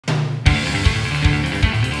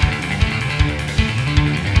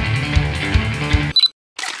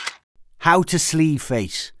How to sleeve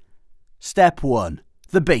face. Step 1.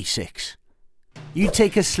 The basics. You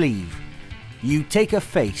take a sleeve. You take a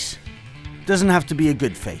face. Doesn't have to be a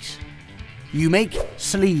good face. You make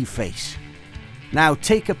sleeve face. Now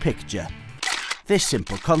take a picture. This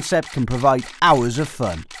simple concept can provide hours of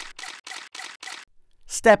fun.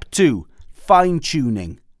 Step 2. Fine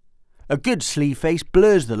tuning. A good sleeve face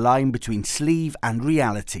blurs the line between sleeve and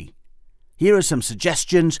reality. Here are some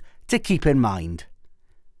suggestions to keep in mind.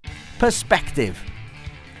 Perspective.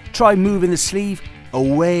 Try moving the sleeve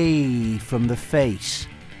away from the face.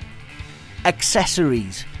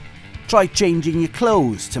 Accessories. Try changing your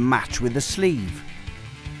clothes to match with the sleeve.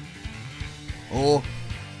 Or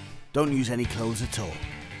don't use any clothes at all.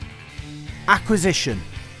 Acquisition.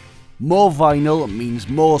 More vinyl means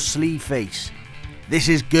more sleeve face. This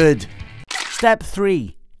is good. Step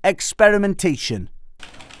 3. Experimentation.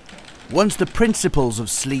 Once the principles of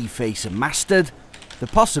sleeve face are mastered, the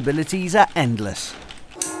possibilities are endless.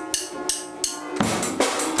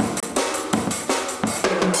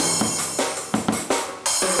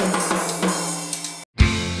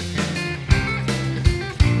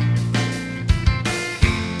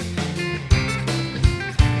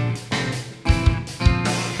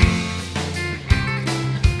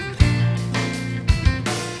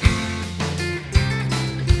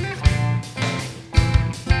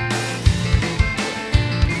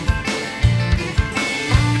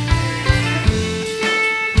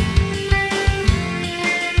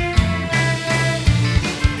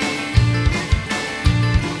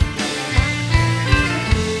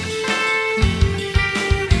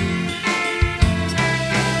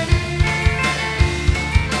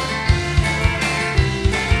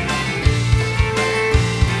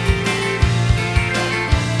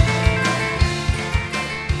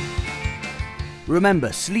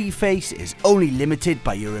 Remember, sleeve face is only limited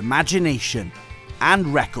by your imagination and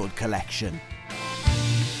record collection.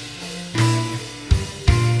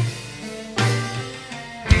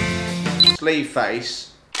 Sleeve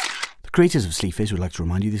face. The creators of Sleeve Face would like to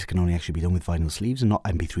remind you this can only actually be done with vinyl sleeves and not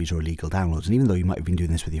MP3s or illegal downloads. And even though you might have been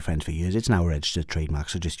doing this with your friends for years, it's now a registered trademark,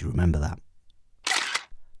 so just you remember that.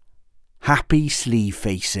 Happy sleeve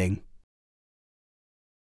facing.